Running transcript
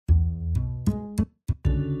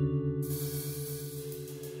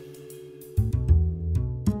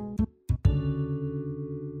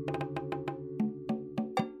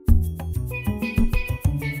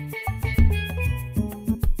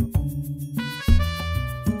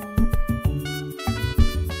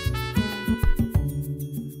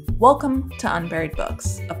Welcome to Unburied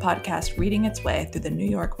Books, a podcast reading its way through the New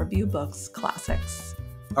York Review Books classics.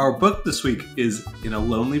 Our book this week is In a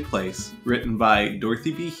Lonely Place, written by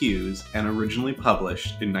Dorothy B. Hughes and originally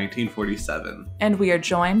published in 1947. And we are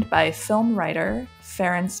joined by film writer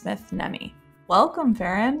Farran Nehme. Welcome,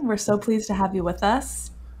 Farran. We're so pleased to have you with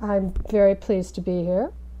us. I'm very pleased to be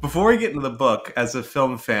here. Before we get into the book, as a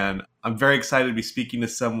film fan, I'm very excited to be speaking to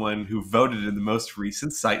someone who voted in the most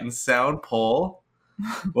recent Sight and Sound poll.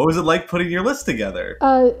 What was it like putting your list together?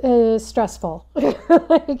 Stressful. Okay.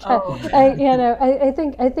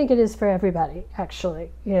 I think it is for everybody, actually.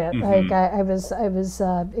 Mm-hmm. I was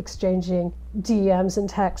exchanging DMs and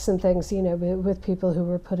texts and things, with people who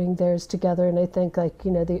were putting theirs together, and I think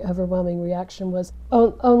the overwhelming reaction was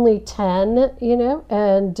only 10,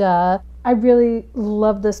 and I really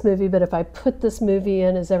love this movie, but if I put this movie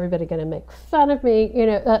in, is everybody going to make fun of me?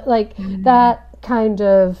 That kind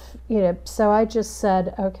of, so I just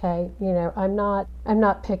said, okay, I'm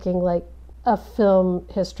not picking like a film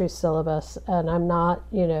history syllabus, and I'm not,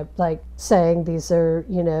 saying these are,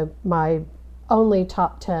 my only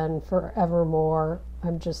top 10 forevermore.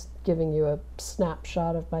 I'm just giving you a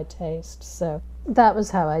snapshot of my taste. So that was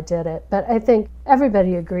how I did it. But I think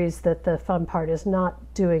everybody agrees that the fun part is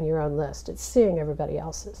not doing your own list. It's seeing everybody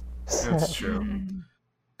else's. That's true. And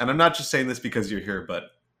I'm not just saying this because you're here, but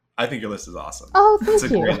I think your list is awesome. Oh,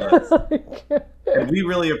 thank you. you. It's a great list. And we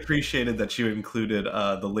really appreciated that you included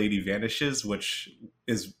The Lady Vanishes, which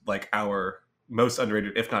is like our most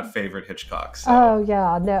underrated, if not favorite, Hitchcock. So. Oh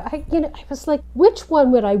yeah, no, I was like, which one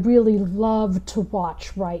would I really love to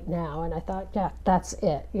watch right now? And I thought, yeah, that's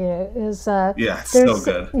it. It's so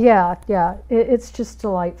good. Yeah, it's just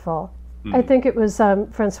delightful. I think it was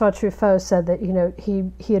Francois Truffaut said that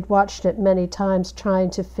he had watched it many times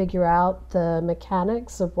trying to figure out the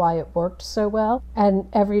mechanics of why it worked so well, and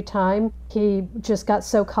every time he just got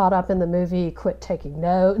so caught up in the movie he quit taking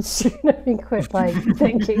notes. He quit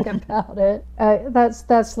thinking about it. That's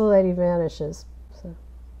The Lady Vanishes. So.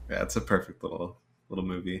 Yeah, it's a perfect little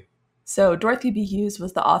movie. So Dorothy B. Hughes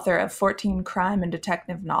was the author of 14 crime and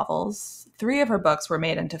detective novels. 3 of her books were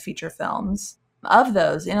made into feature films. Of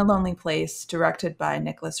those, In a Lonely Place, directed by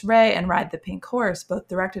Nicholas Ray, and Ride the Pink Horse, both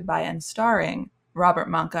directed by and starring Robert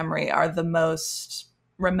Montgomery, are the most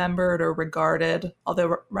remembered or regarded,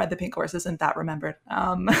 although Ride the Pink Horse isn't that remembered.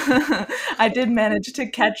 I did manage to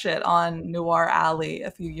catch it on Noir Alley a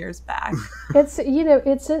few years back. It's in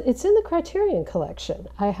the Criterion collection.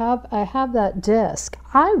 I have that disc.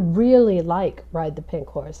 I really like Ride the Pink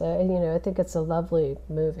Horse. I think it's a lovely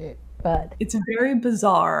movie, but it's very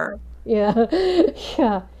bizarre. Yeah.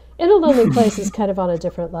 In a Lonely Place is kind of on a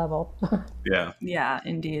different level. Yeah,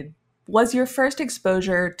 indeed. Was your first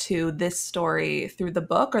exposure to this story through the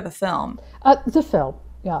book or the film? The film,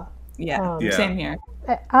 yeah. Yeah, same here.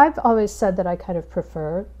 I've always said that I kind of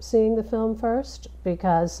prefer seeing the film first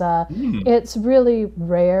because it's really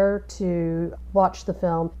rare to watch the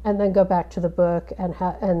film and then go back to the book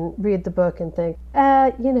and read the book and think,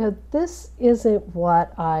 this isn't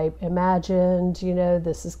what I imagined,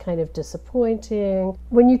 this is kind of disappointing.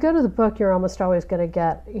 When you go to the book, you're almost always going to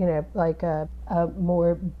get, a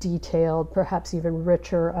more detailed, perhaps even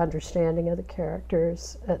richer understanding of the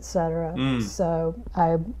characters, etc. So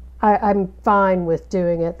I'm fine with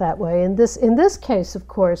doing it that way. In this case, of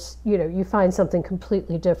course, you find something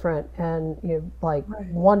completely different and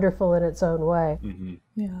wonderful in its own way. Mm-hmm.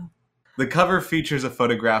 Yeah. The cover features a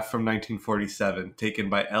photograph from 1947 taken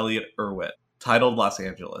by Elliot Erwitt, titled Los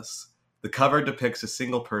Angeles. The cover depicts a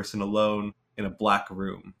single person alone in a black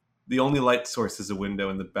room. The only light source is a window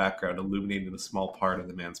in the background illuminating a small part of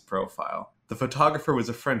the man's profile. The photographer was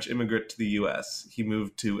a French immigrant to the U.S. He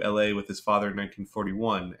moved to LA with his father in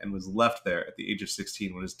 1941 and was left there at the age of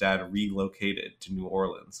 16 when his dad relocated to New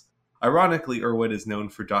Orleans. Ironically, Erwitt is known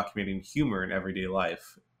for documenting humor in everyday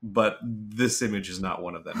life, but this image is not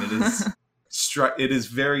one of them. It is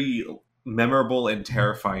very memorable and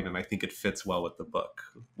terrifying, and I think it fits well with the book.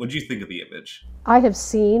 What do you think of the image? I have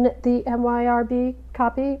seen the MYRB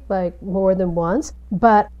copy more than once,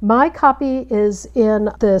 but my copy is in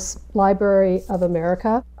this Library of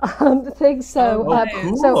America thing. So,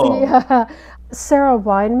 cool. Sarah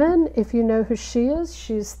Weinman, if you know who she is,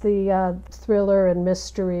 she's the thriller and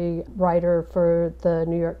mystery writer for the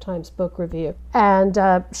New York Times Book Review. And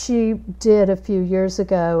she did a few years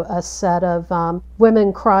ago a set of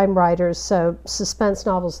women crime writers, so suspense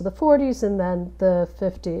novels of the 40s and then the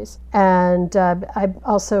 50s. And I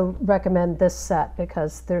also recommend this set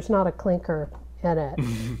because there's not a clinker in it.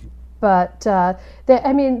 But,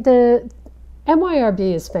 the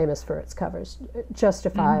MYRB is famous for its covers,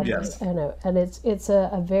 justifiably. Yes. And it's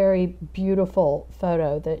a very beautiful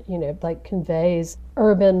photo that, like conveys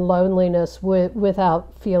urban loneliness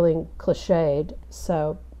without feeling cliched.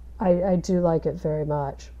 So I do like it very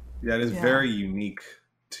much. Yeah, it is very unique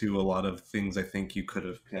to a lot of things I think you could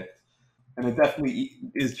have picked. And it definitely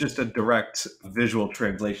is just a direct visual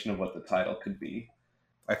translation of what the title could be.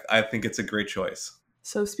 I think it's a great choice.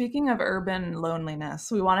 So speaking of urban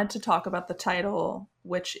loneliness, we wanted to talk about the title,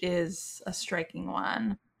 which is a striking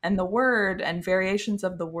one. And the word and variations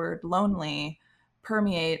of the word lonely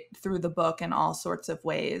permeate through the book in all sorts of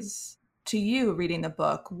ways. To you, reading the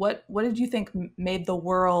book, what did you think made the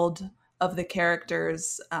world of the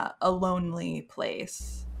characters a lonely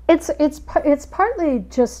place? It's partly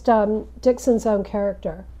just Dixon's own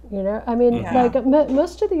character. I mean, like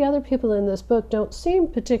most of the other people in this book don't seem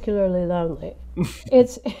particularly lonely.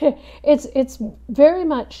 It's very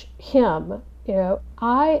much him.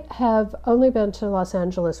 I have only been to Los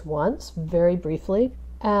Angeles once, very briefly,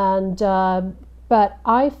 and but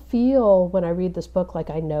I feel when I read this book like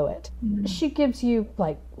I know it. She gives you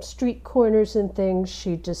like street corners and things.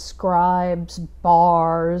 She describes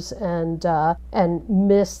bars and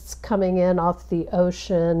mists coming in off the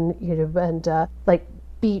ocean, and like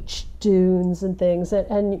beach dunes and things.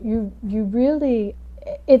 And you really,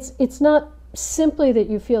 it's not simply that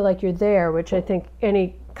you feel like you're there, which I think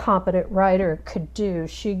any competent writer could do.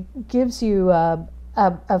 She gives you a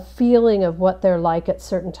feeling of what they're like at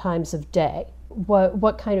certain times of day.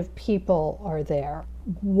 What kind of people are there?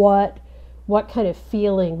 What kind of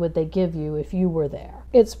feeling would they give you if you were there?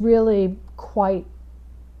 It's really quite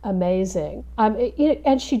amazing.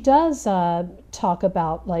 And she does talk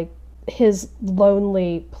about like his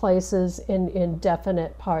lonely places in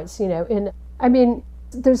definite parts.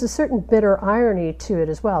 There's a certain bitter irony to it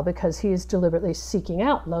as well, because he's deliberately seeking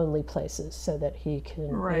out lonely places so that he can,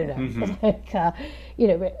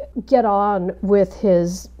 get on with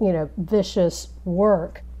his, vicious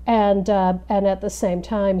work. And at the same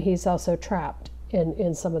time, he's also trapped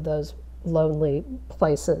in some of those lonely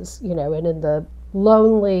places, and in the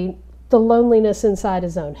loneliness inside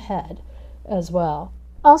his own head as well.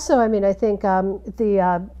 Also, I think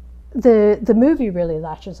the movie really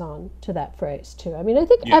latches on to that phrase too. I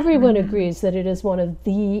think everyone agrees that it is one of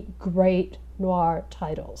the great noir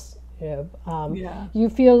titles. You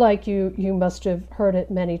feel like you must have heard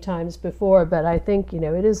it many times before, but I think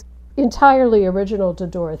it is entirely original to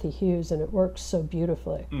Dorothy Hughes, and it works so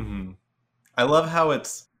beautifully. Mm-hmm. I love how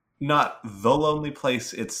it's not the lonely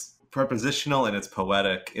place; it's prepositional and it's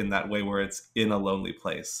poetic in that way, where it's in a lonely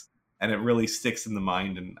place. And it really sticks in the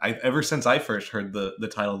mind. And ever since I first heard the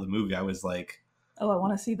title of the movie, I was like, oh, I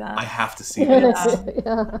want to see that. I have to see it.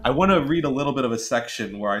 I want to read a little bit of a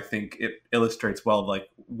section where I think it illustrates well, like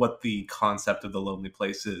what the concept of the lonely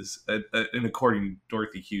place is, in according to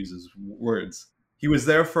Dorothy Hughes' words. He was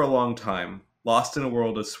there for a long time, lost in a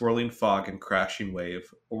world of swirling fog and crashing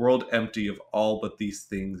wave, a world empty of all but these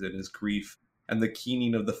things and his grief and the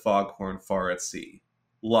keening of the foghorn far at sea.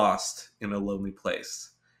 Lost in a lonely place.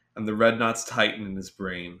 And the red knots tighten in his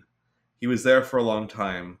brain. He was there for a long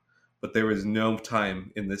time, but there was no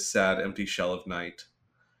time in this sad, empty shell of night.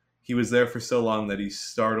 He was there for so long that he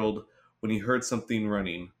startled when he heard something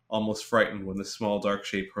running, almost frightened when the small dark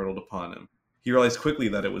shape hurtled upon him. He realized quickly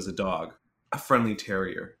that it was a dog, a friendly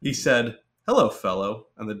terrier. He said, "Hello, fellow,"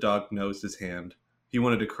 and the dog nosed his hand. He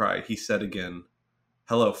wanted to cry. He said again,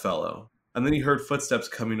 "Hello, fellow." And then he heard footsteps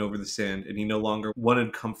coming over the sand, and he no longer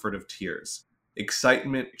wanted comfort of tears.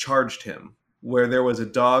 Excitement charged him. Where there was a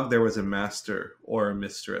dog, there was a master or a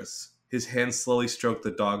mistress. His hand slowly stroked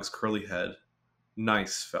the dog's curly head.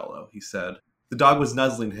 "Nice fellow," he said. The dog was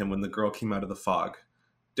nuzzling him when the girl came out of the fog.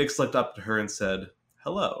 Dick slipped up to her and said,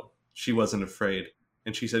 "Hello." She wasn't afraid,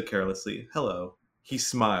 and she said carelessly, "Hello." He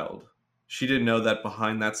smiled. She didn't know that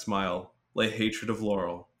behind that smile lay hatred of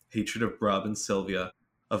Laurel, hatred of Brubb and Sylvia,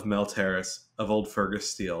 of Mel Terrace, of old Fergus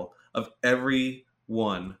Steele, of every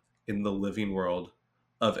one in the living world,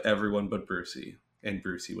 of everyone but Brucey, and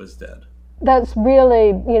Brucey was dead. That's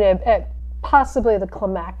really, possibly the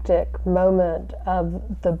climactic moment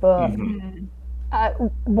of the book.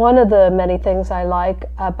 One of the many things I like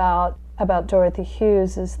about Dorothy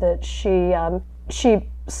Hughes is that she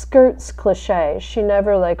skirts cliche. She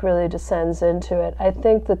never really descends into it. I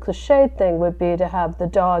think the cliche thing would be to have the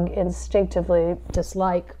dog instinctively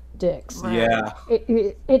dislike Dix. Yeah.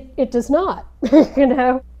 It does not,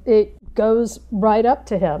 It goes right up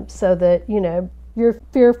to him, so that, you're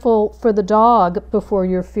fearful for the dog before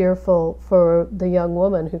you're fearful for the young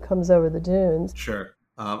woman who comes over the dunes. Sure.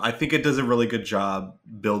 I think it does a really good job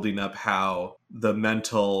building up how the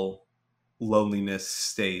mental loneliness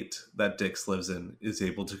state that Dix lives in is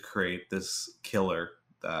able to create this killer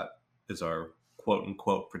that is our quote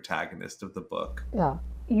unquote protagonist of the book. Yeah.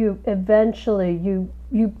 You eventually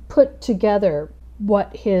you put together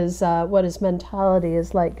what his mentality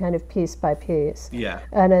is like, kind of piece by piece. Yeah.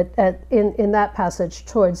 And in that passage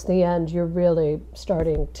towards the end, you're really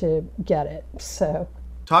starting to get it. So,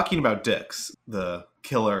 talking about Dix, the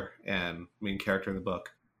killer and main character in the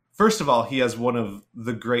book, first of all, he has one of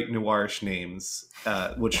the great noirish names,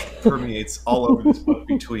 which permeates all over this book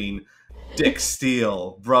between Dick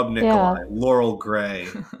Steele, Brub Nikolai, yeah. Laurel Gray,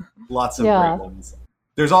 lots of Yeah. great ones.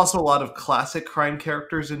 There's also a lot of classic crime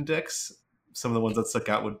characters in Dix. Some of the ones that stuck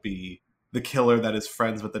out would be the killer that is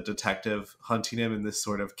friends with the detective hunting him in this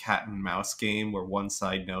sort of cat and mouse game where one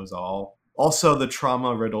side knows all. Also, the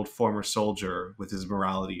trauma-riddled former soldier with his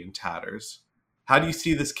morality in tatters. How do you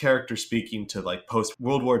see this character speaking to like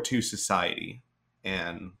post-World War II society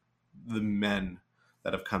and the men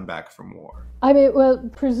that have come back from war? I mean, well,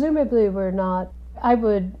 presumably we're not. I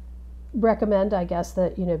would recommend, I guess,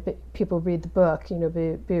 that people read the book,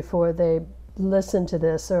 before they listen to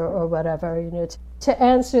this or whatever. To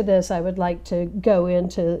answer this, I would like to go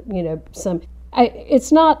into some.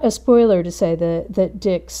 It's not a spoiler to say that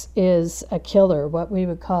Dix is a killer, what we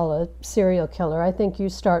would call a serial killer. I think you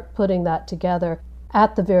start putting that together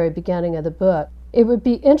at the very beginning of the book. It would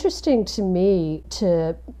be interesting to me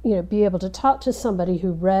to be able to talk to somebody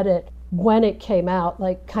who read it when it came out,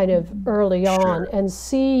 like kind of early on, and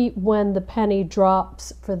see when the penny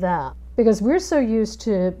drops for them. Because we're so used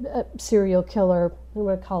to serial killer, I don't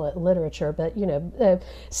want to call it literature, but,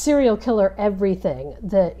 serial killer everything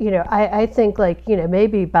that, I think like,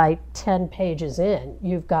 maybe by 10 pages in,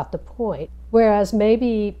 you've got the point. Whereas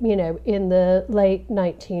maybe, in the late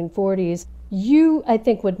 1940s, you, I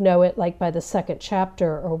think, would know it like by the second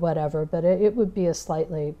chapter or whatever, but it would be a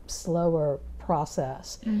slightly slower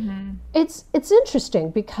process. Mm-hmm. It's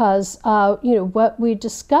interesting because what we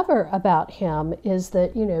discover about him is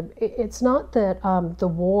that it's not that the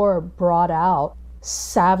war brought out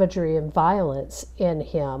savagery and violence in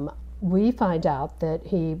him. We find out that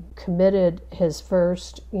he committed his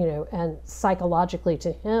first, and psychologically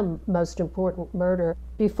to him most important murder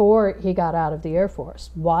before he got out of the Air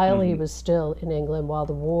Force, while he was still in England, while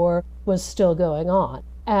the war was still going on.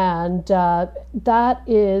 And that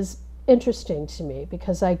is interesting to me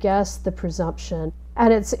because I guess the presumption,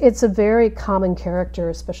 and it's a very common character,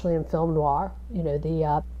 especially in film noir,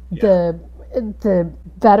 the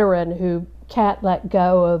veteran who can't let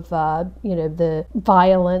go of the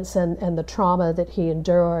violence and the trauma that he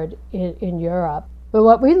endured in Europe. But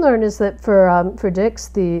what we learn is that for Dix,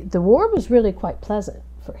 the war was really quite pleasant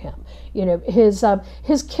for him.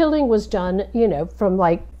 His killing was done, from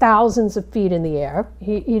like thousands of feet in the air.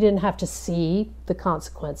 He didn't have to see the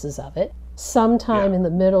consequences of it. Sometime in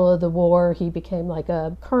the middle of the war, he became like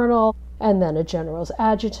a colonel and then a general's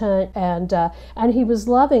adjutant, and he was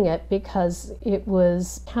loving it because it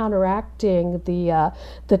was counteracting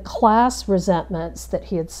the class resentments that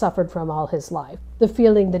he had suffered from all his life. The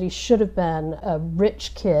feeling that he should have been a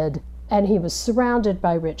rich kid, and he was surrounded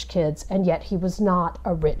by rich kids, and yet he was not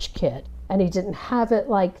a rich kid, and he didn't have it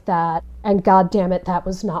like that, and God damn it, that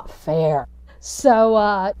was not fair. So,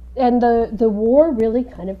 and the war really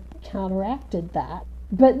kind of counteracted that.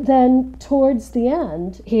 But then towards the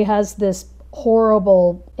end, he has this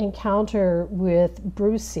horrible encounter with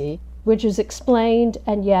Brucey, which is explained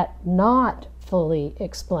and yet not fully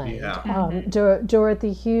explained. Yeah.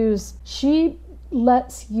 Dorothy Hughes, she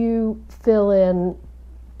lets you fill in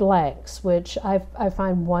blanks, which I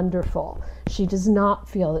find wonderful. She does not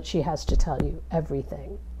feel that she has to tell you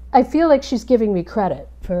everything. I feel like she's giving me credit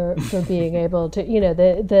for being able to,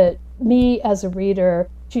 the me as a reader,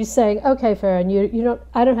 she's saying, okay, Farran,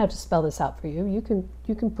 I don't have to spell this out for you. You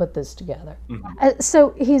can put this together. Mm-hmm.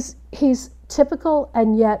 So he's typical,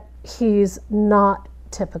 and yet he's not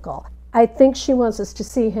typical. I think she wants us to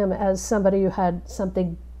see him as somebody who had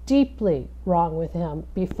something deeply wrong with him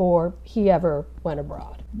before he ever went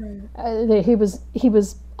abroad. Right. He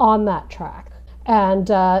was on that track, and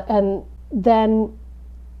then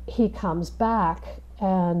he comes back,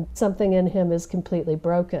 and something in him is completely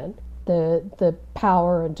broken. The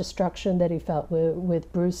power and destruction that he felt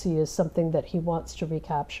with Brucey is something that he wants to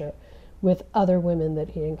recapture with other women that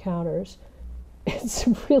he encounters. It's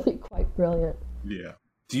really quite brilliant. Yeah.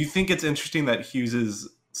 Do you think it's interesting that Hughes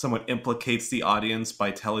somewhat implicates the audience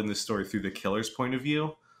by telling the story through the killer's point of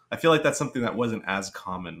view? I feel like that's something that wasn't as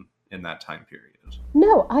common in that time period.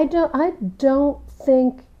 No, I don't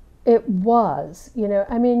think it was.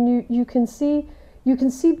 I mean, you can see, you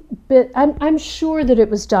can see I'm sure that it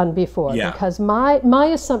was done before, because my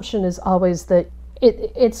assumption is always that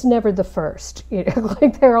it's never the first,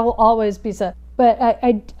 like there will always be some, but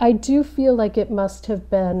I do feel like it must have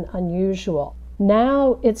been unusual.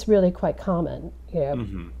 Now it's really quite common,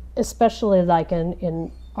 especially like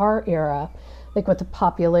in our era, like with the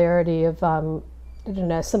popularity of I don't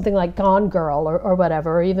know, something like Gone Girl or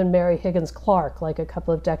whatever, or even Mary Higgins Clark, like a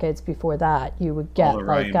couple of decades before that, you would get all the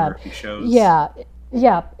Ryan Murphy shows. Yeah,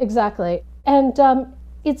 exactly. And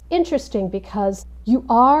it's interesting because you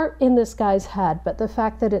are in this guy's head, but the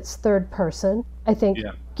fact that it's third person, I think,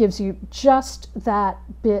 gives you just that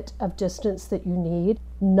bit of distance that you need,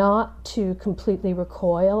 not to completely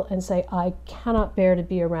recoil and say, I cannot bear to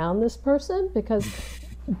be around this person, because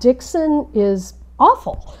Dixon is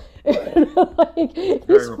awful. Like, he's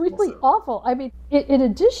really awful. I mean, in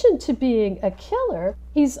addition to being a killer,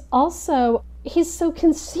 he's so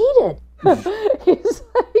conceited.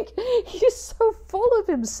 He's so full of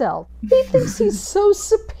himself. He thinks he's so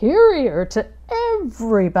superior to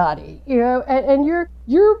everybody, and you're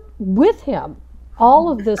with him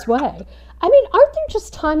all of this way. I mean, aren't there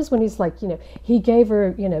just times when he's like, he gave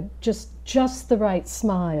her, just the right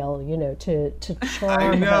smile, to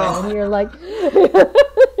charm her, and you're like,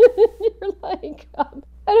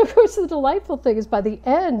 and of course the delightful thing is by the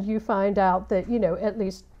end you find out that, at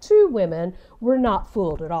least two women were not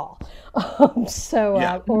fooled at all.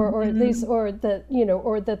 Or at least, or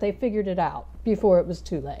that they figured it out before it was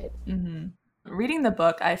too late. Mm-hmm. Reading the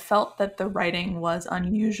book, I felt that the writing was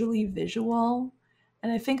unusually visual.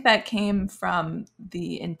 And I think that came from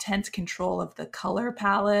the intense control of the color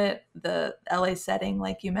palette, the LA setting,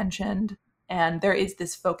 like you mentioned. And there is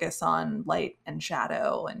this focus on light and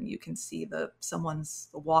shadow, and you can see someone's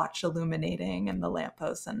watch illuminating and the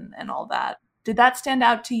lampposts and all that. Did that stand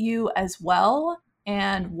out to you as well?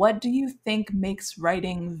 And what do you think makes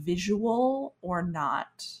writing visual or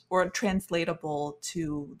not, or translatable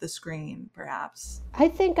to the screen, perhaps? I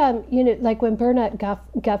think, like when Burnett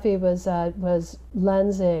Guffey was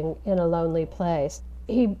lensing In a Lonely Place,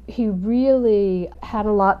 he really had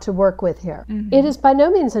a lot to work with here. Mm-hmm. It is by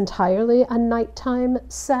no means entirely a nighttime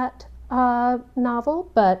set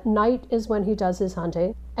novel, but night is when he does his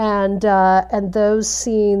hunting, and those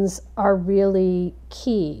scenes are really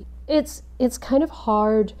key. It's kind of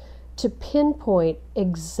hard to pinpoint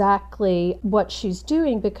exactly what she's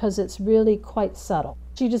doing because it's really quite subtle.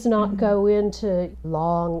 She does not go into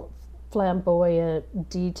long, flamboyant,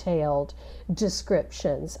 detailed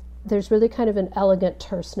descriptions. There's really kind of an elegant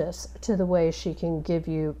terseness to the way she can give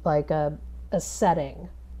you like a setting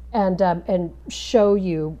and show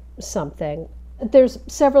you something. There's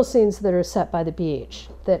several scenes that are set by the beach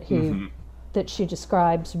that she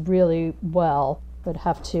describes really well. Would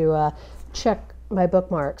have to check my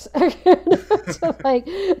bookmarks to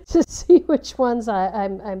see which ones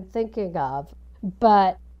I'm thinking of.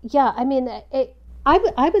 But yeah, I mean,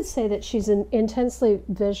 I would say that she's intensely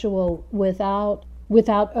visual without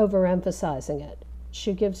overemphasizing it.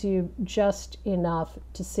 She gives you just enough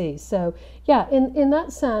to see. So yeah, in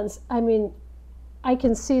that sense, I mean, I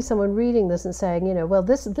can see someone reading this and saying, well,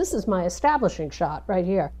 this is my establishing shot right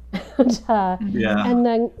here, and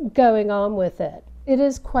then going on with it. It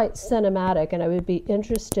is quite cinematic, and I would be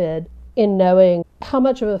interested in knowing how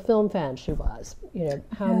much of a film fan she was.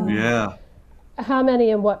 How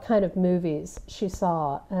many and what kind of movies she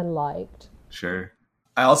saw and liked. Sure.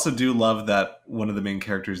 I also do love that one of the main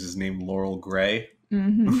characters is named Laurel Gray.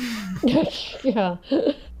 Mm-hmm. Yeah.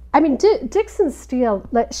 I mean, Dixon Steele,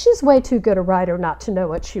 she's way too good a writer not to know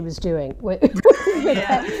what she was doing with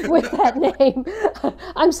that name.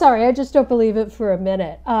 I'm sorry, I just don't believe it for a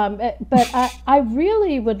minute. But I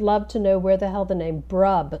really would love to know where the hell the name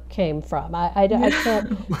Brub came from. I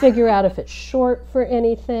can't figure out if it's short for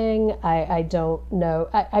anything. I don't know.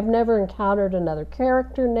 I've never encountered another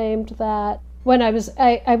character named that. When I was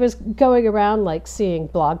going around like seeing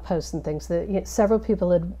blog posts and things that several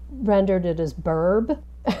people had rendered it as Burb.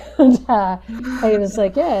 And I was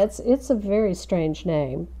like, yeah, it's a very strange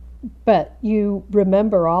name, but you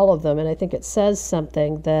remember all of them, and I think it says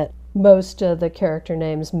something that most of the character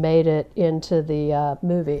names made it into the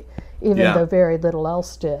movie, even though very little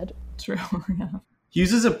else did. True. Yeah.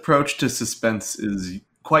 Hughes' approach to suspense is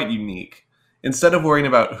quite unique. Instead of worrying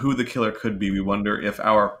about who the killer could be, we wonder if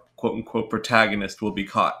our quote-unquote protagonist will be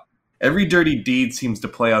caught. Every dirty deed seems to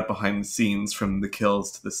play out behind the scenes, from the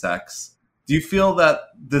kills to the sex. Do you feel that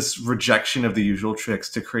this rejection of the usual tricks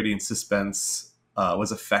to creating suspense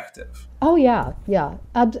was effective? Oh, yeah,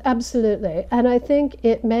 absolutely. And I think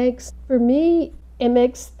it makes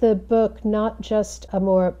the book not just a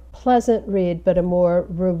more pleasant read, but a more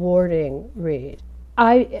rewarding read.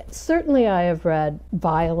 I certainly I have read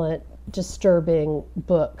violent, disturbing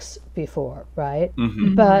books before, right?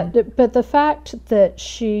 Mm-hmm. But the fact that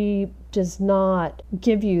she does not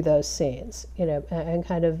give you those scenes, and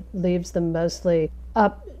kind of leaves them mostly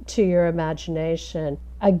up to your imagination.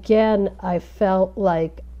 Again, I felt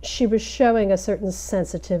like she was showing a certain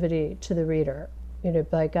sensitivity to the reader.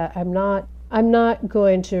 Like I'm not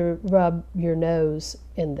going to rub your nose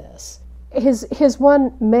in this. His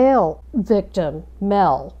one male victim,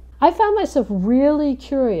 Mel, I found myself really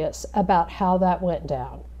curious about how that went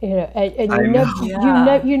down.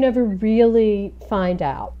 And you never really find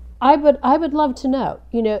out. I would love to know.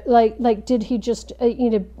 Like did he just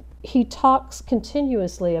he talks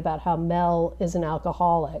continuously about how Mel is an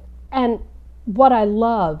alcoholic. And what I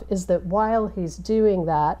love is that while he's doing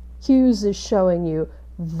that, Hughes is showing you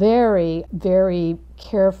very, very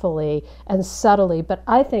carefully and subtly, but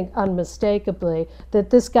I think unmistakably,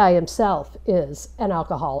 that this guy himself is an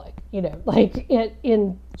alcoholic. Like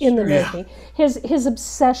in the making, his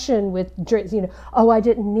obsession with drinks. Oh, I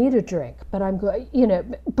didn't need a drink, but I'm going.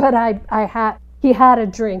 But he had a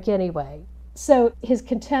drink anyway. So his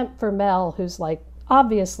contempt for Mel, who's like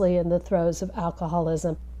obviously in the throes of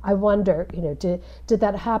alcoholism. I wonder, did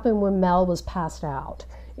that happen when Mel was passed out?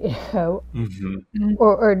 Mm-hmm.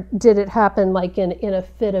 Or did it happen like in a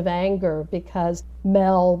fit of anger because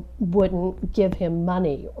Mel wouldn't give him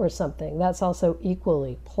money or something? That's also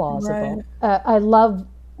equally plausible. Right. I love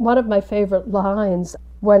one of my favorite lines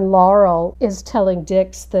when Laurel is telling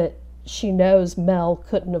Dix that she knows Mel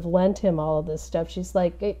couldn't have lent him all of this stuff. She's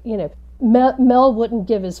like, Mel wouldn't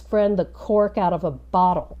give his friend the cork out of a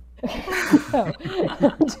bottle.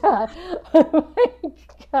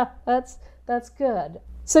 That's good.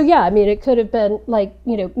 So yeah, I mean, it could have been like,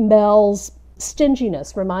 Mel's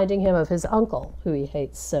stinginess reminding him of his uncle, who he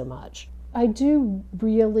hates so much. I do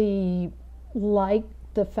really like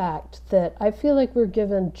the fact that I feel like we're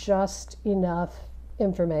given just enough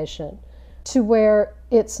information to where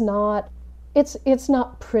it's not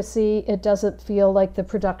prissy. It doesn't feel like the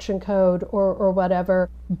production code or whatever,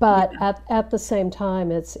 but at the same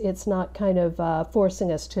time, it's not kind of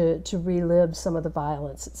forcing us to relive some of the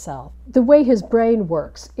violence itself. The way his brain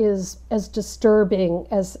works is as disturbing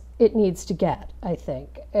as it needs to get, I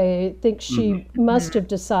think. I think she must have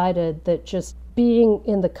decided that just being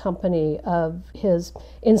in the company of his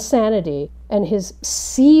insanity and his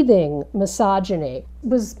seething misogyny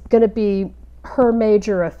was going to be her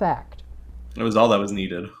major effect. It was all that was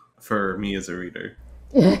needed for me as a reader.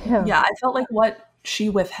 Yeah, I felt like what she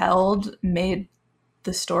withheld made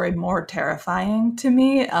the story more terrifying to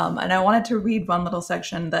me. And I wanted to read one little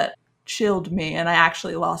section that chilled me, and I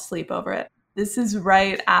actually lost sleep over it. This is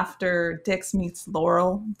right after Dix meets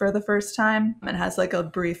Laurel for the first time and has like a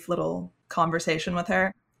brief little conversation with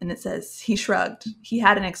her. And it says, he shrugged. He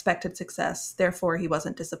hadn't expected success, therefore he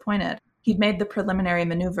wasn't disappointed. He'd made the preliminary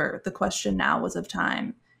maneuver. The question now was of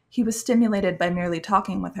time. He was stimulated by merely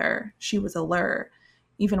talking with her. She was a lure,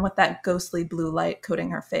 even with that ghostly blue light coating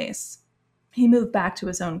her face. He moved back to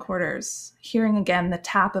his own quarters. Hearing again the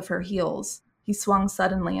tap of her heels, he swung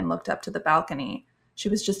suddenly and looked up to the balcony. She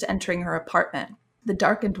was just entering her apartment, the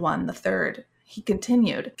darkened one, the third. He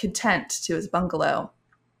continued, content, to his bungalow.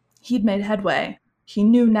 He'd made headway. He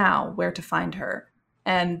knew now where to find her.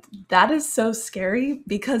 And that is so scary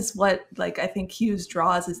because what I think Hughes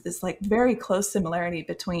draws is this very close similarity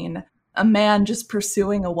between a man just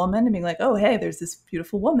pursuing a woman and being like, oh, hey, there's this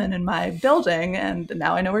beautiful woman in my building and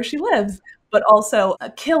now I know where she lives, but also a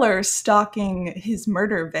killer stalking his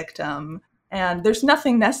murder victim. And there's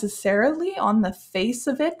nothing necessarily on the face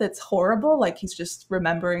of it that's horrible, like he's just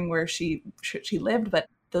remembering where she lived, but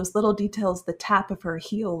those little details, the tap of her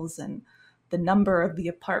heels and the number of the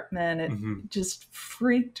apartment, it just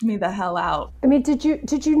freaked me the hell out. I mean, did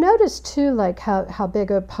you notice too, how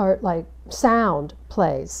big a part sound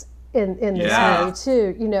plays in this movie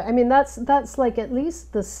too? I mean, that's at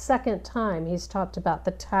least the second time he's talked about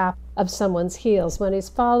the tap of someone's heels when he's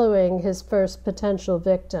following his first potential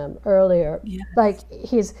victim earlier. Yes.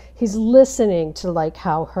 He's listening to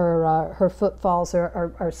how her footfalls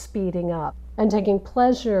are speeding up and taking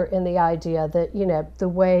pleasure in the idea that the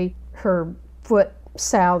way her foot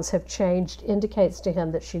sounds have changed indicates to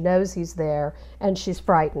him that she knows he's there and she's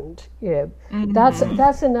frightened.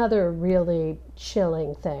 That's another really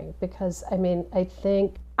chilling thing, because I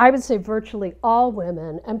think I would say virtually all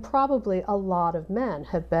women and probably a lot of men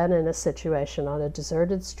have been in a situation on a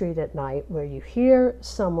deserted street at night where you hear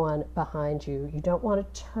someone behind you. You don't want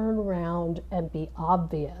to turn around and be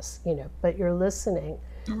obvious, but you're listening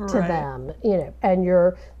to them, and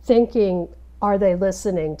you're thinking, are they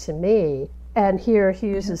listening to me? And here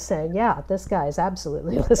Hughes is saying, yeah, this guy is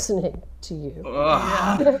absolutely listening to you.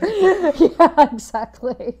 Yeah,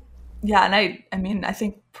 exactly. Yeah, and I mean, I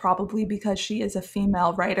think probably because she is a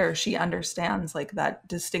female writer, she understands like that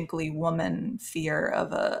distinctly woman fear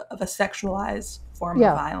of a sexualized form of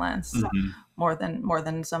Yeah. violence more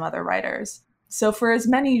than some other writers. So for as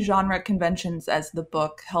many genre conventions as the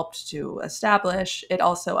book helped to establish, it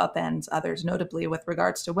also upends others, notably with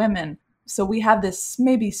regards to women. So we have this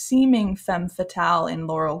maybe seeming femme fatale in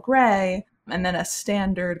Laurel Gray, and then a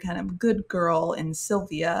standard kind of good girl in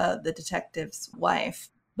Sylvia, the detective's wife.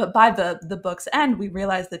 But by the book's end, we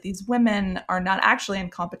realize that these women are not actually in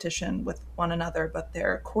competition with one another, but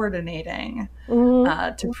they're coordinating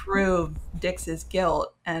to prove Dix's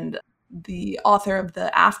guilt. And the author of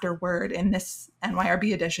the afterword in this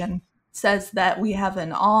NYRB edition says that we have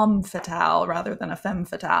an homme fatale rather than a femme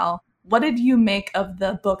fatale. What did you make of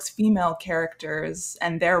the book's female characters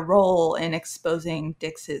and their role in exposing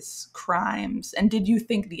Dix's crimes? And did you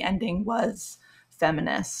think the ending was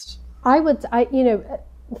feminist?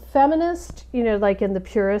 Feminist, like in the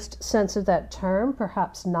purest sense of that term,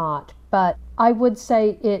 perhaps not. But I would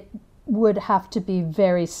say it would have to be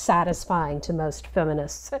very satisfying to most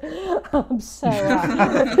feminists. Okay,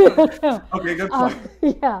 good point.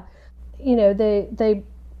 Yeah,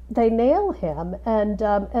 they nail him, and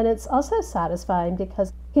it's also satisfying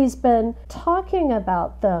because he's been talking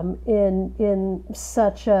about them in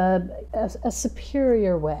such a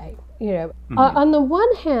superior way. On the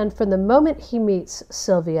one hand, from the moment he meets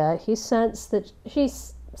Sylvia, he senses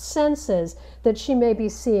that she may be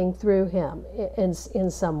seeing through him in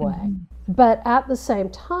some way. But at the same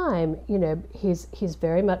time, he's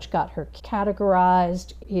very much got her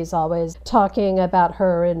categorized. He's always talking about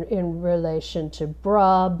her in relation to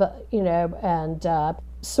Brub, and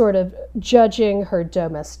sort of judging her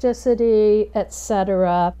domesticity,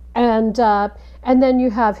 etc. And then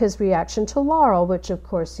you have his reaction to Laurel, which of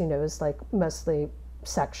course, is like mostly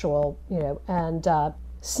sexual, and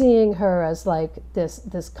seeing her as like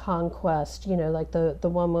this conquest, like the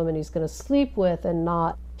one woman he's going to sleep with and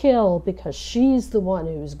not kill because she's the one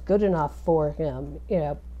who's good enough for him,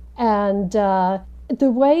 and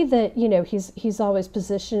the way that he's always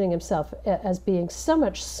positioning himself as being so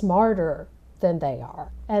much smarter than they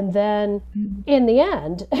are. And then in the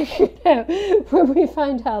end, when we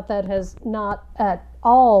find out that has not at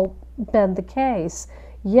all been the case,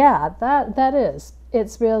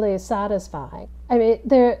 it's really satisfying. I mean,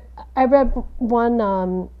 I read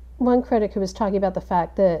one critic who was talking about the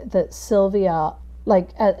fact that Sylvia, like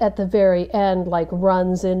at the very end, like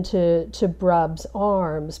runs into Brub's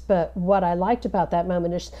arms. But what I liked about that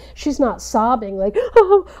moment is she's not sobbing like,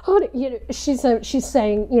 oh, she's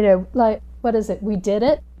saying, like, what is it? We did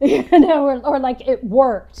it, or like it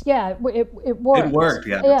worked. Yeah, it worked. It worked.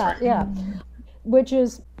 Yeah. Right. Yeah. Which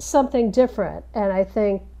is something different, and I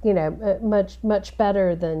think much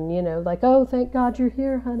better than like, oh, thank God you're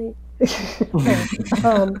here, honey.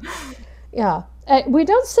 Yeah, we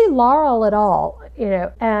don't see Laurel at all,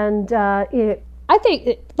 and I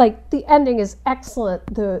think like the ending is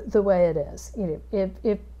excellent the way it is.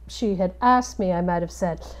 If she had asked me, I might have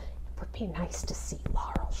said, would be nice to see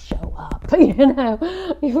Laurel show up.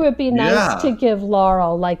 It would be nice to give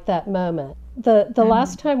Laurel like that moment. The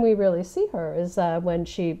last time we really see her is when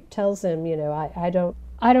she tells him, I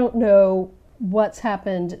don't know what's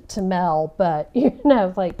happened to Mel, but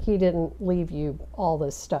like he didn't leave you all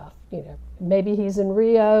this stuff. Maybe he's in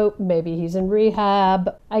Rio, maybe he's in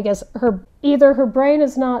rehab. I guess either her brain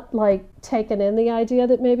is not like taken in the idea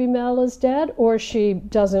that maybe Mel is dead, or she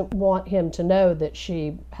doesn't want him to know that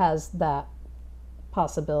she has that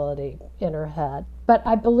possibility in her head. But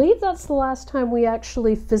I believe that's the last time we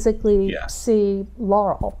actually physically see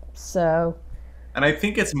Laurel. So, and I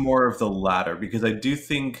think it's more of the latter, because I do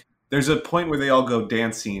think there's a point where they all go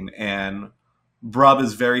dancing and Brub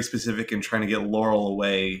is very specific in trying to get Laurel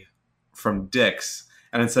away from Dix,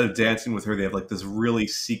 and instead of dancing with her, they have like this really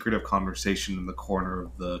secretive conversation in the corner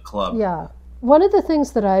of the club. Yeah. One of the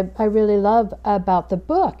things that I really love about the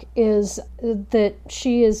book is that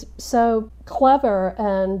she is so clever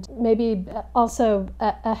and maybe also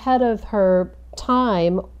ahead of her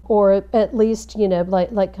time, or at least,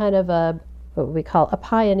 like kind of what we call a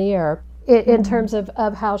pioneer in terms of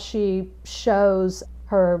how she shows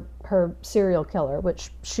her serial killer,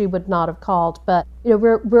 which she would not have called. But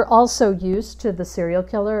we're also used to the serial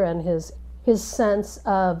killer and his sense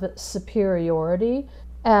of superiority,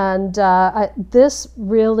 and I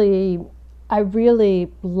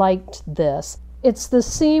really liked this. It's the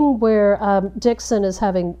scene where Dixon is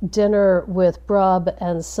having dinner with Brub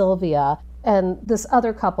and Sylvia, and this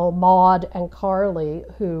other couple, Maud and Carly,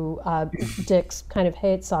 who Dix kind of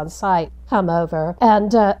hates on sight, come over.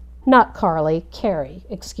 And not Carly, Carrie,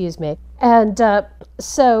 excuse me. And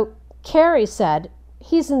so Carrie said,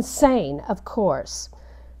 "He's insane, of course."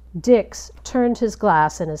 Dix turned his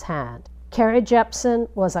glass in his hand. Carrie Jepsen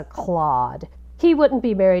was a clod. He wouldn't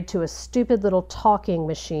be married to a stupid little talking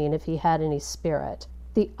machine if he had any spirit.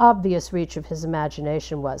 The obvious reach of his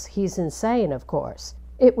imagination was, he's insane, of course.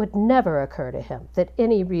 It would never occur to him that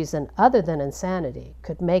any reason other than insanity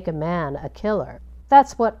could make a man a killer.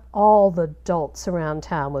 That's what all the dolts around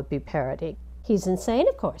town would be parodying. He's insane,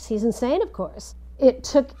 of course. He's insane, of course. It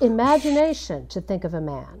took imagination to think of a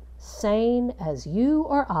man, sane as you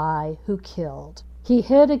or I, who killed. He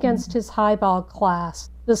hid against his highball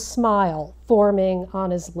glass, the smile forming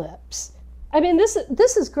on his lips. I mean, this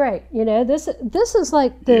is great, you know. This is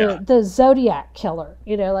like the Zodiac killer,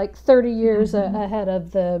 you know, like 30 years ahead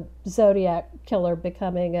of the Zodiac killer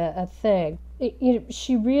becoming a thing.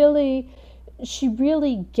 She really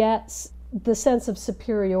gets the sense of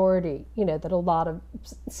superiority, you know, that a lot of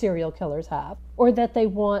serial killers have, or that they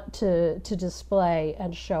want to display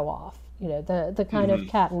and show off. You know, the kind of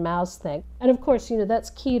cat and mouse thing. And of course, you know,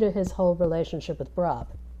 that's key to his whole relationship with Brub.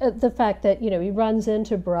 The fact that, you know, he runs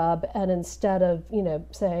into Brub, and instead of, you know,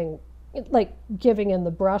 saying, like, giving him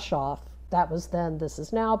the brush off, that was then, this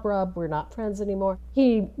is now, Brub, we're not friends anymore,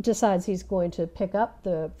 he decides he's going to pick up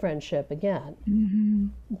the friendship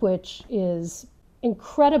again, which is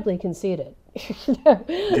incredibly conceited. You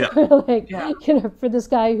know, for this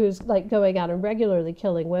guy who's like going out and regularly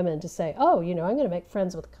killing women to say, oh, you know, I'm going to make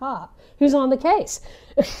friends with a cop who's on the case.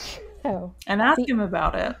 And ask him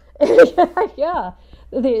about it. Yeah.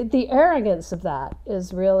 The arrogance of that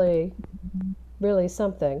is really, really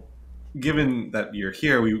something. Given that you're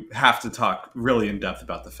here, we have to talk really in depth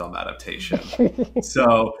about the film adaptation.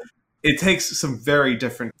 So it takes some very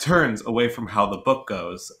different turns away from how the book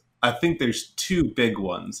goes. I think there's two big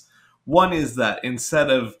ones. One is that instead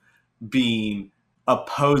of being a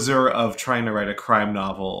poser of trying to write a crime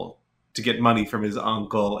novel to get money from his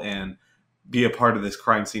uncle and be a part of this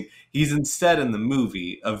crime scene, he's instead in the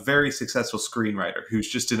movie a very successful screenwriter who's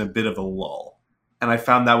just in a bit of a lull. And I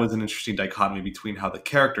found that was an interesting dichotomy between how the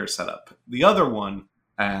character is set up. The other one,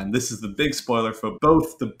 and this is the big spoiler for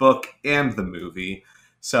both the book and the movie,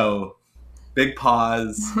 so big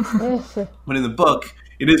pause. But in the book,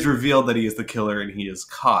 it is revealed that he is the killer and he is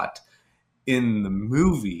caught. In the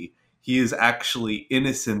movie, he is actually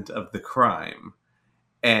innocent of the crime.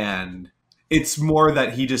 And it's more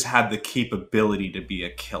that he just had the capability to be a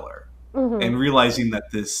killer. And realizing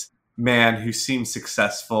that this man who seems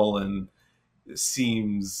successful and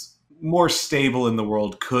seems more stable in the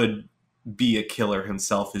world could be a killer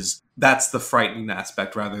himself, that's the frightening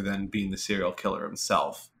aspect rather than being the serial killer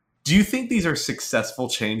himself. Do you think these are successful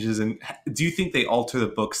changes, and do you think they alter the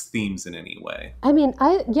book's themes in any way? I mean,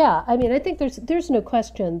 I think there's no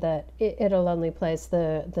question that In a Lonely Place,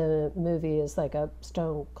 the movie, is like a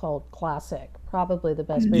stone cold classic, probably the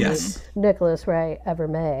best movie Nicholas Ray ever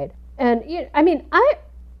made. And I mean,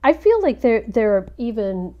 I feel like there are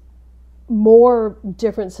even more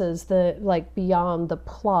differences that, like, beyond the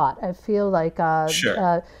plot. I feel like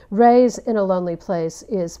Ray's In a Lonely Place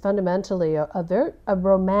is fundamentally a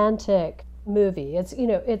romantic movie. It's, you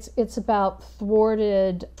know, it's about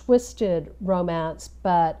thwarted, twisted romance,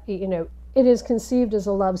 but, you know, it is conceived as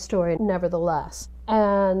a love story nevertheless.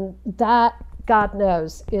 And that, God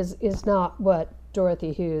knows, is not what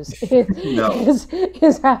Dorothy Hughes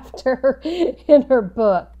is after in her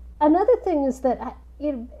book. Another thing is that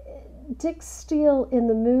Dick Steele in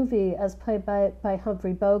the movie, as played by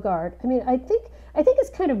Humphrey Bogart, I mean, I think it's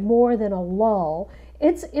kind of more than a lull.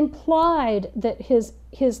 It's implied that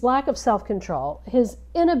his lack of self-control, his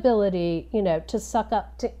inability, you know, to suck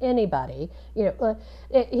up to anybody, you know,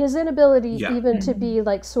 his inability even to be,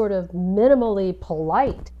 like, sort of minimally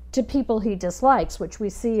polite to people he dislikes, which we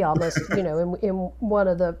see almost, you know, in one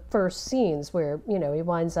of the first scenes where, you know, he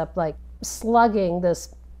winds up, like, slugging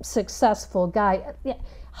this successful guy.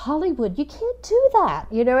 Hollywood, you can't do that.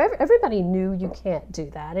 You know, everybody knew you can't do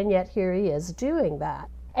that, and yet here he is doing that.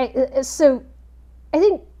 So I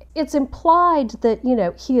think it's implied that, you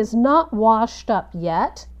know, he is not washed up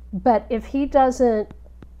yet, but if he doesn't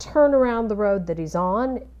turn around the road that he's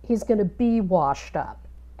on, he's going to be washed up,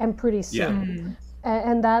 and pretty soon.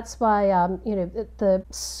 And that's why, you know, the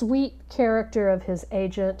sweet character of his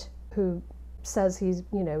agent, who says he's,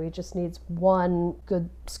 you know, he just needs one good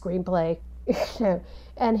screenplay, you know,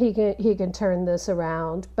 and he can turn this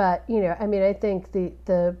around. But, you know, I mean, I think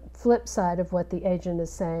the flip side of what the agent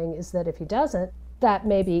is saying is that if he doesn't, that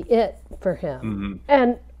may be it for him.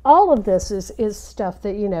 And all of this is stuff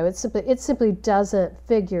that, it simply doesn't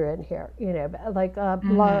figure in here. Like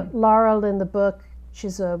Laurel in the book,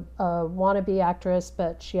 she's a wannabe actress,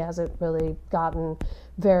 but she hasn't really gotten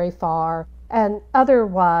very far. And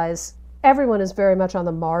otherwise, everyone is very much on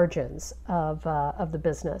the margins of the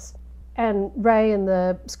business. And Ray and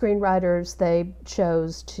the screenwriters, they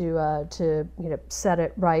chose to set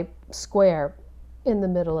it right square in the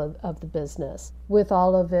middle of the business, with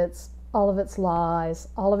all of its lies,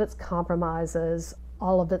 all of its compromises,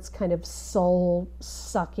 all of its kind of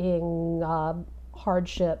soul-sucking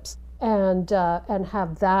hardships, and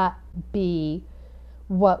have that be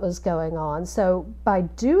what was going on. So by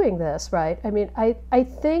doing this, right, I mean, I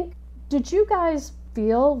think, did you guys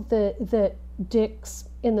feel that Dix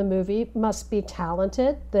in the movie must be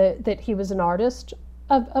talented, that he was an artist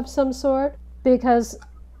of some sort? Because,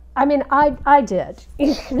 I mean, I did.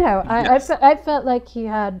 Yes. I felt like he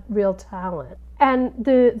had real talent. And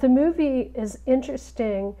the movie is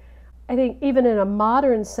interesting, I think, even in a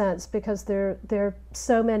modern sense, because there are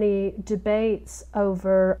so many debates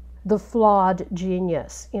over the flawed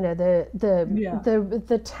genius,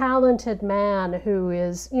 the talented man who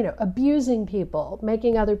is, abusing people,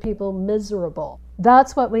 making other people miserable.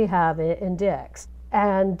 That's what we have in Dix.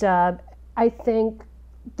 And I think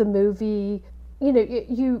the movie,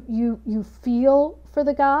 you feel for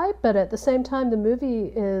the guy, but at the same time, the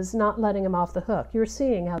movie is not letting him off the hook. You're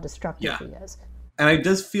seeing how destructive he is. And it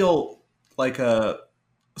does feel like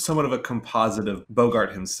somewhat of a composite of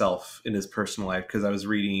Bogart himself in his personal life, because I was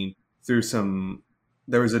reading through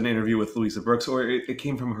there was an interview with Louisa Brooks, or it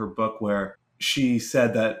came from her book, where she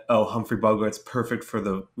said that, Humphrey Bogart's perfect for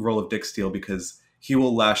the role of Dick Steele because he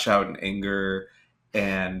will lash out in anger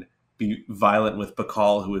and be violent with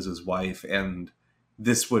Bacall, who is his wife, and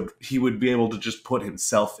he would be able to just put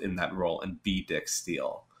himself in that role and be Dick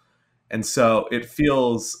Steele. And so it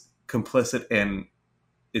feels complicit in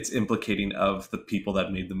its implicating of the people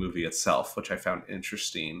that made the movie itself, which I found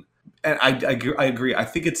interesting. And I agree. I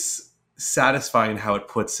think it's satisfying how it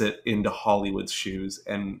puts it into Hollywood's shoes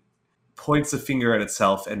and points the finger at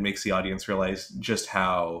itself and makes the audience realize just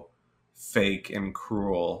how fake and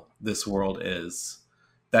cruel this world is.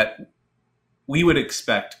 That we would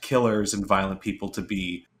expect killers and violent people to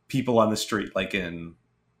be people on the street, like in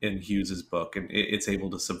Hughes's book, and it's able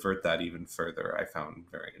to subvert that even further. I found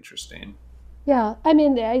very interesting. Yeah, I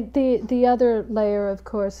mean, the other layer, of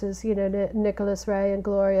course, is Nicholas Ray and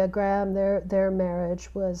Gloria Graham. Their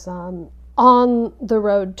marriage was on the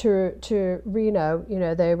road to Reno.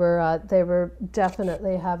 They were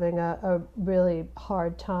definitely having a really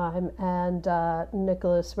hard time. And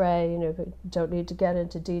Nicholas Ray, we don't need to get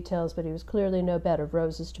into details, but he was clearly no bed of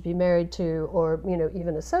roses to be married to, or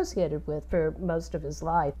even associated with for most of his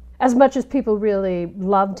life. As much as people really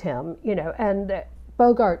loved him, and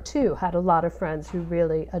Bogart, too, had a lot of friends who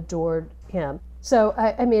really adored him. So,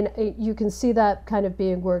 I mean, you can see that kind of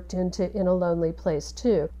being worked into In a Lonely Place,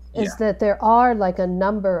 too, is that there are like a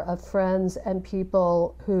number of friends and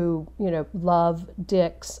people who, love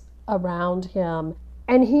Dix around him.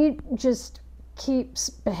 And he just keeps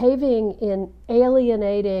behaving in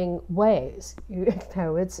alienating ways.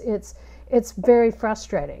 It's very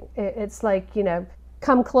frustrating. It's like,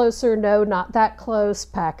 come closer, no, not that close,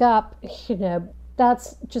 pack up,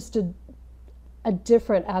 That's just a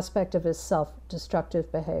different aspect of his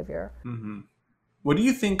self-destructive behavior. Mm-hmm. What do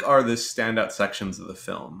you think are the standout sections of the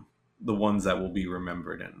film? The ones that will be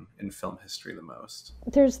remembered in film history the most?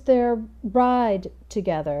 There's their ride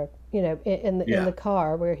together, in the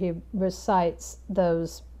car, where he recites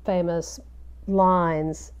those famous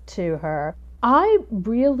lines to her. I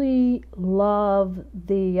really love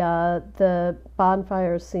the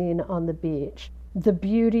bonfire scene on the beach. The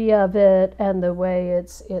beauty of it and the way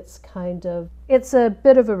it's a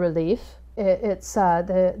bit of a relief. It's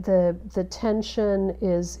the tension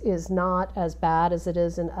is not as bad as it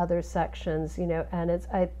is in other sections, and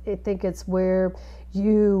I think it's where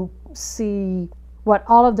you see what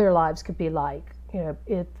all of their lives could be like,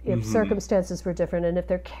 if circumstances were different and if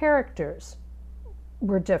their characters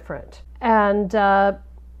were different. And I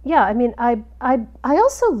mean, I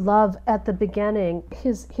also love at the beginning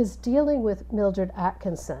his dealing with Mildred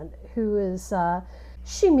Atkinson, who is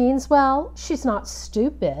she means well. She's not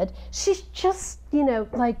stupid. She's just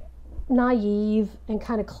like naive and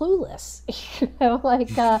kind of clueless.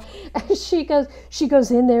 She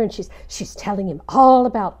goes in there and she's telling him all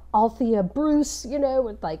about Althea Bruce, and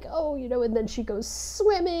like, and then she goes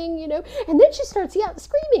swimming, and then she starts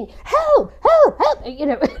screaming, help, help, help,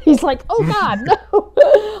 he's like, oh God, no.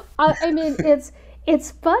 I mean,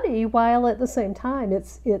 it's funny while at the same time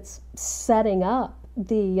it's setting up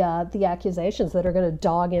the accusations that are going to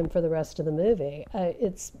dog him for the rest of the movie.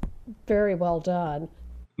 It's very well done.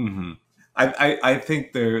 Mm-hmm. I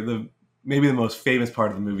think maybe the most famous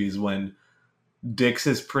part of the movie is when Dix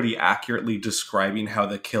is pretty accurately describing how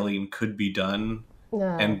the killing could be done,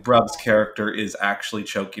 and Brub's character is actually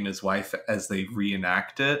choking his wife as they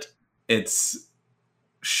reenact it. It's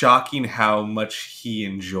shocking how much he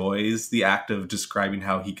enjoys the act of describing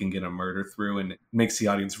how he can get a murder through, and it makes the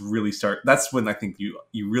audience really start. That's when I think you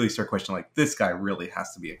really start questioning, like, this guy really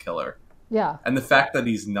has to be a killer. Yeah. And the fact that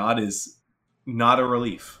he's not is not a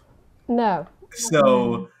relief. No.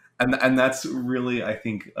 So, and that's really, I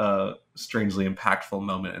think, a strangely impactful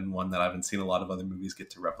moment, and one that I haven't seen a lot of other movies get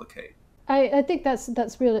to replicate. I think that's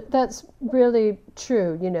really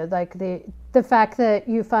true. You know, like the fact that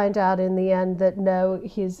you find out in the end that no,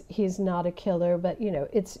 he's not a killer, but you know,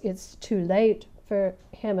 it's too late for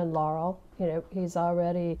him and Laurel. You know, he's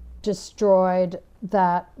already destroyed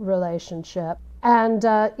that relationship, and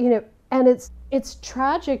you know, and it's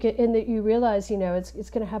tragic in that you realize, you know, it's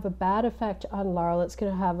going to have a bad effect on Laurel. It's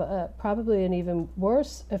going to have probably an even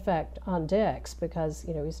worse effect on Dix, because,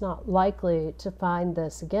 you know, he's not likely to find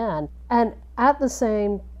this again. And at the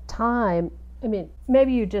same time, I mean,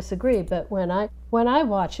 maybe you disagree, but when I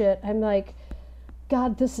watch it, I'm like,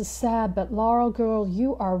 God, this is sad, but Laurel, girl,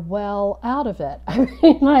 you are well out of it. I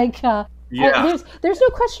mean, like, yeah. There's no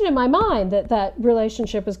question in my mind that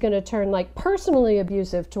relationship is going to turn like personally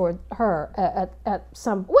abusive toward her at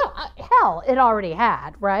some, well, hell, it already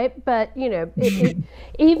had, right? But you know,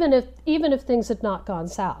 even if things had not gone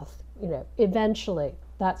south, you know, eventually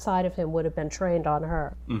that side of him would have been trained on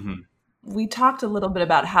her. Mm-hmm. We talked a little bit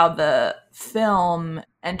about how the film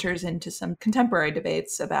enters into some contemporary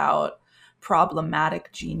debates about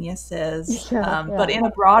problematic geniuses, but in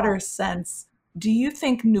a broader sense, do you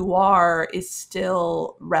think noir is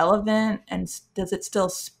still relevant, and does it still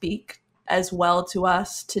speak as well to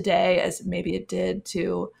us today as maybe it did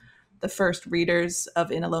to the first readers of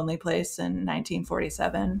In a Lonely Place in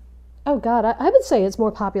 1947? Oh God, I would say it's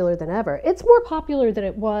more popular than ever. It's more popular than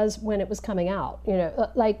it was when it was coming out. You know,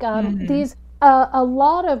 like these, a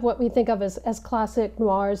lot of what we think of as classic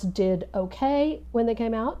noirs did okay when they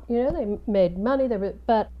came out. You know, they made money,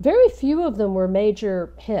 but very few of them were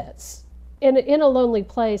major hits. In a Lonely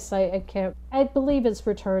Place, I believe its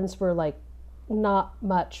returns were like not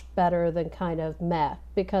much better than kind of meh,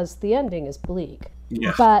 because the ending is bleak.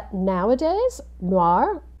 Yeah. But nowadays,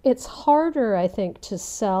 noir, it's harder, I think, to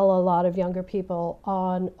sell a lot of younger people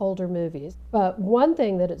on older movies. But one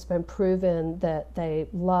thing that it's been proven that they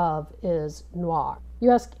love is noir. You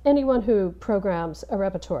ask anyone who programs a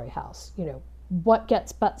repertory house, you know, what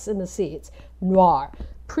gets butts in the seats? Noir.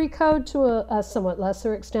 Pre-code to a somewhat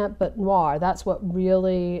lesser extent, but noir, that's what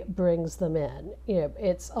really brings them in. You know,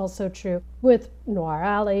 it's also true with Noir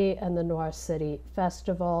Alley and the Noir City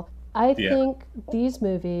Festival. I think these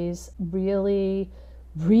movies really,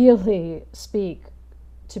 really speak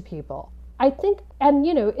to people. I think, and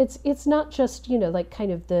you know, it's not just, you know, like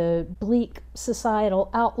kind of the bleak societal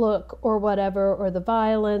outlook or whatever, or the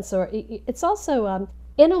violence, or it's also,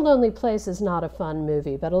 In a Lonely Place is not a fun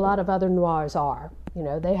movie, but a lot of other noirs are. You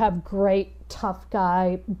know, they have great tough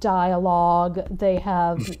guy dialogue. They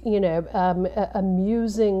have, you know,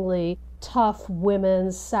 amusingly tough women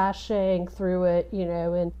sashaying through it, you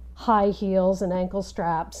know, in high heels and ankle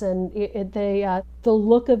straps. And the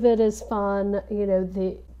look of it is fun. You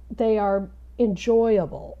know, they are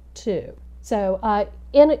enjoyable too. So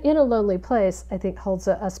in a Lonely Place, I think holds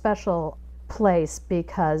a special place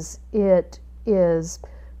because it is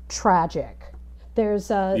tragic.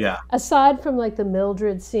 There's aside from like the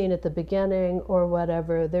Mildred scene at the beginning or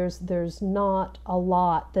whatever, there's not a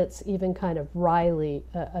lot that's even kind of wryly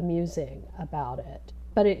amusing about it.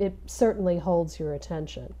 But it certainly holds your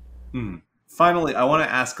attention. Finally, I want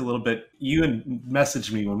to ask a little bit. You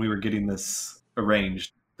messaged me when we were getting this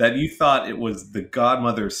arranged that you thought it was the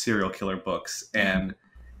godmother of serial killer books and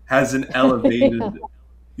has an elevated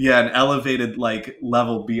an elevated like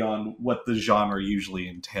level beyond what the genre usually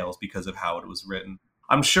entails because of how it was written.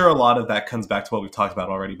 I'm sure a lot of that comes back to what we've talked about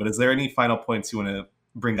already, but is there any final points you want to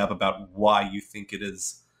bring up about why you think it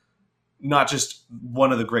is not just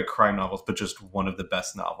one of the great crime novels, but just one of the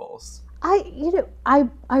best novels? I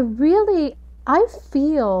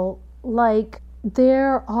feel like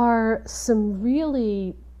there are some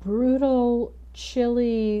really brutal,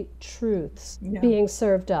 chilly truths being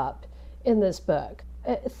served up in this book.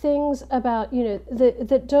 Things about, you know,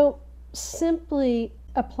 that don't simply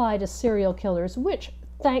apply to serial killers, which,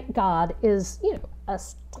 thank God, is, you know, a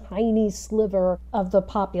tiny sliver of the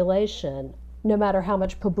population, no matter how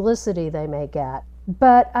much publicity they may get.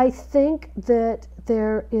 But I think that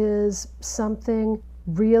there is something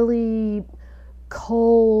really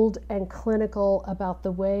cold and clinical about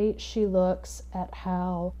the way she looks at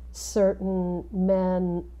how certain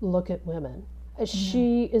men look at women.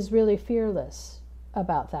 She is really fearless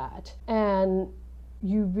about that. And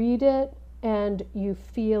you read it and you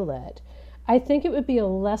feel it. I think it would be a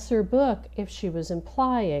lesser book if she was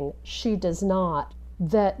implying she does not,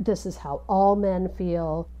 that this is how all men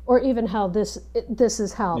feel, or even how this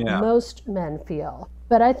is how most men feel.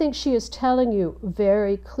 But I think she is telling you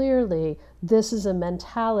very clearly this is a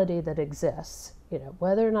mentality that exists. You know,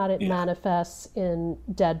 whether or not it manifests in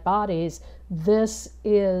dead bodies, this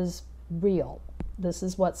is real. This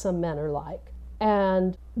is what some men are like.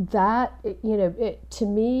 And that, you know, to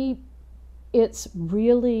me, it's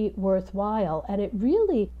really worthwhile. And it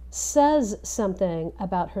really says something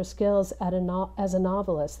about her skills as a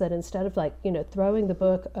novelist, that instead of, like, you know, throwing the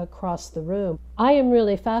book across the room, I am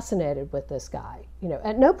really fascinated with this guy. You know,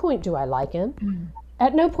 at no point do I like him.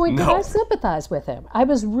 At no point did I sympathize with him. I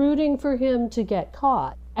was rooting for him to get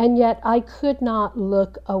caught. And yet I could not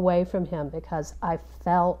look away from him because I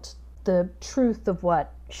felt the truth of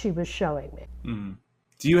what she was showing me. Mm.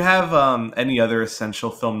 Do you have any other essential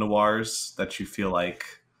film noirs that you feel like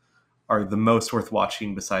are the most worth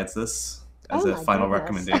watching besides this as a final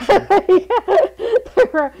recommendation?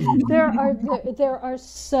 There are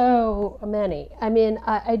so many. I mean,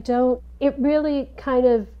 I don't, it really kind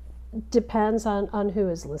of depends on who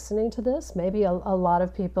is listening to this. Maybe a lot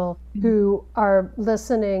of people who are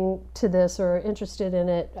listening to this or are interested in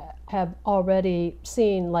it have already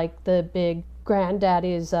seen, like, the big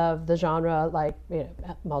granddaddies of the genre, like, you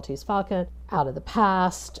know, Maltese Falcon, Out of the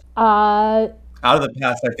Past. Out of the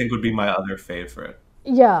Past, I think, would be my other favorite.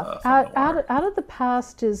 Yeah, Out of the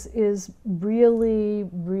Past is really,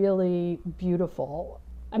 really beautiful.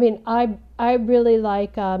 I mean, I really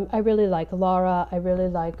like Laura. I really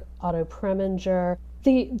like Otto Preminger.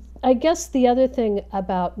 I guess the other thing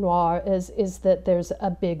about noir is that there's a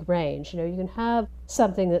big range. You know, you can have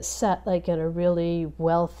something that's set, like, in a really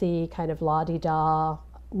wealthy kind of la-di-da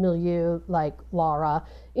milieu, like Laura,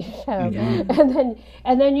 you know,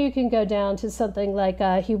 and then you can go down to something like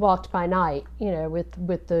He Walked by Night, you know,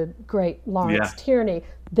 with the great Lawrence Tierney.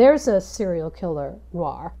 There's a serial killer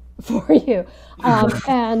noir for you,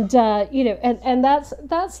 and you know, and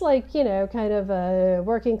that's like, you know, kind of a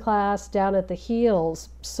working class, down at the heels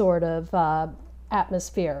sort of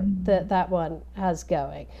atmosphere that one has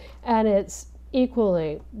going, and it's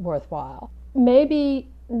equally worthwhile. Maybe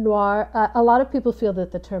noir, a lot of people feel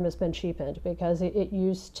that the term has been cheapened because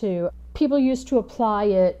people used to apply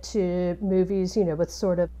it to movies, you know, with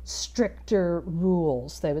sort of stricter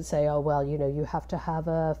rules. They would say, oh, well, you know, you have to have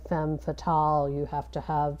a femme fatale, you have to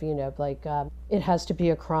have, you know, like, it has to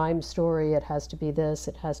be a crime story, it has to be this,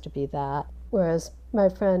 it has to be that. Whereas my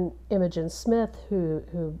friend Imogen Smith,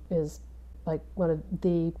 who is like one of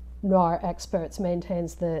the noir experts,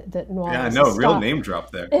 maintains that noir. Yeah, I know, real name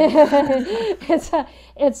drop there.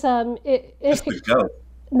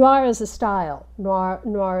 Noir is a style.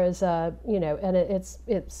 Noir is a, you know, and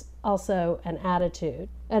it's also an attitude.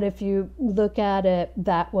 And if you look at it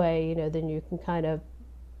that way, you know, then you can kind of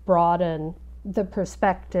broaden the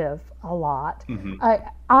perspective a lot.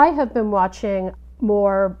 I have been watching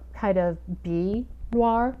more kind of B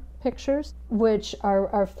noir pictures, which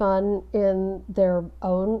are fun in their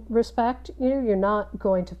own respect. You know, you're not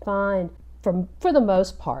going to find, for the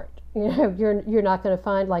most part, you know, you're not going to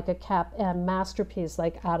find like a Cap M masterpiece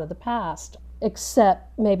like Out of the Past,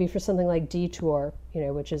 except maybe for something like Detour, you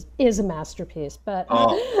know, which is a masterpiece. But you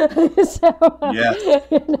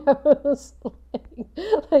know,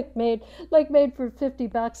 like made for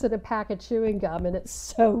 $50 and a pack of chewing gum, and it's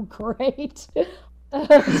so great.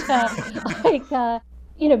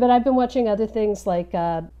 You know, but I've been watching other things like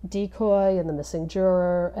Decoy and The Missing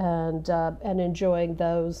Juror, and enjoying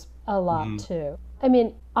those a lot too. I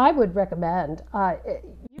mean, I would recommend.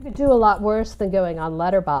 You could do a lot worse than going on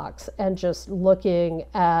Letterboxd and just looking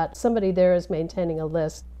at, somebody there is maintaining a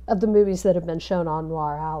list of the movies that have been shown on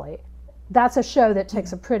Noir Alley. That's a show that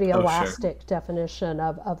takes a pretty elastic definition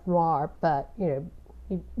of noir, but you know,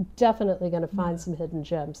 you're definitely going to find some hidden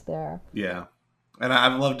gems there. Yeah. And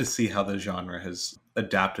I'd love to see how the genre has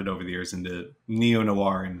adapted over the years into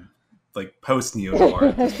neo-noir and like post-neo-noir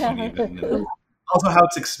at this point even. And also how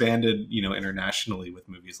it's expanded, you know, internationally with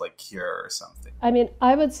movies like Cure or something. I mean,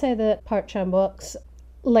 I would say that Park Chan-wook's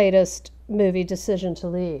latest movie, Decision to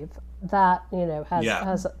Leave, that, you know, has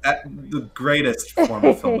the greatest form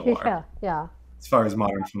of film noir. Yeah. As far as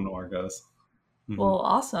modern film noir goes. Well,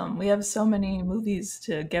 awesome. We have so many movies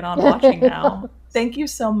to get on watching now. Thank you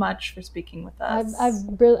so much for speaking with us.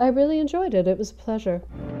 I really enjoyed it. It was a pleasure.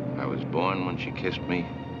 I was born when she kissed me.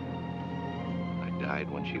 I died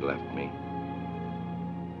when she left me.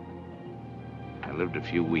 I lived a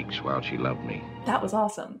few weeks while she loved me. That was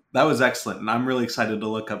awesome. That was excellent, and I'm really excited to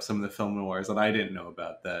look up some of the film noirs that I didn't know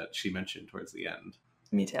about that she mentioned towards the end.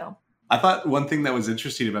 Me too. I thought one thing that was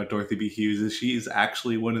interesting about Dorothy B. Hughes is she's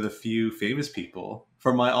actually one of the few famous people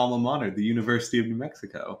from my alma mater, the University of New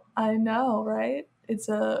Mexico. I know, right? It's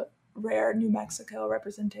a rare New Mexico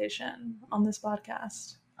representation on this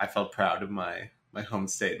podcast. I felt proud of my home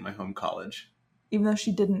state and my home college. Even though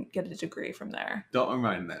she didn't get a degree from there. Don't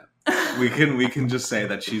remind that. We can just say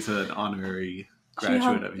that she's an honorary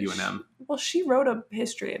graduate of UNM. She wrote a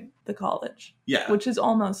history of the college. Yeah. Which is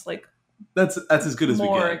almost like that's as good as we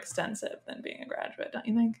get. More extensive than being a graduate, don't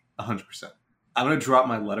you think? 100%. I'm going to drop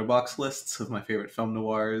my letterbox lists of my favorite film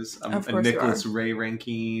noirs. A Nicholas Ray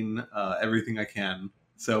ranking, everything I can.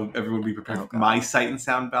 So everyone be prepared for my Sight and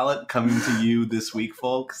Sound ballot coming to you this week,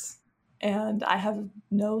 folks. And I have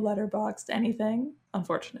no letterboxed anything,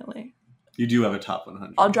 unfortunately. You do have a top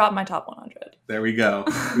 100. I'll drop my top 100. There we go.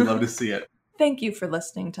 We'd love to see it. Thank you for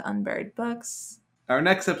listening to Unburied Books. Our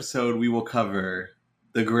next episode, we will cover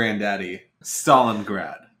the granddaddy,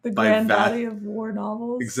 Stalingrad. The granddaddy of war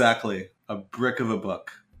novels. Exactly. A brick of a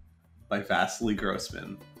book by Vasily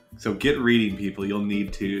Grossman. So get reading, people. You'll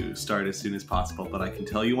need to start as soon as possible. But I can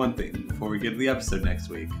tell you one thing before we get to the episode next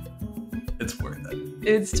week. It's worth it.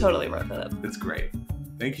 It's totally worth it. It's great.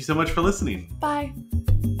 Thank you so much for listening. Bye.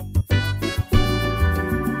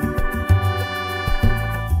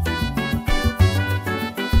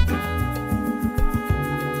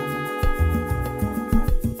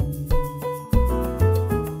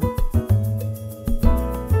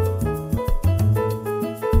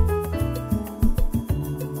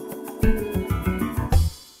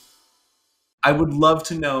 I would love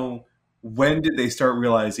to know, when did they start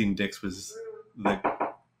realizing Dix was the...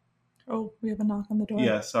 Oh, we have a knock on the door.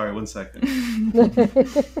 Yeah, sorry, 1 second.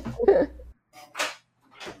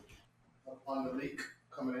 On the leak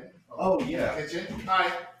coming in. Oh, yeah. Kitchen.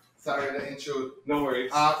 Hi. Sorry to intrude. No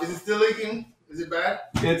worries. Is it still leaking? Is it bad?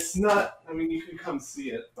 It's not, I mean, you can come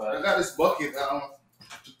see it, but... I got this bucket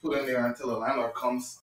to put in there until the landlord comes.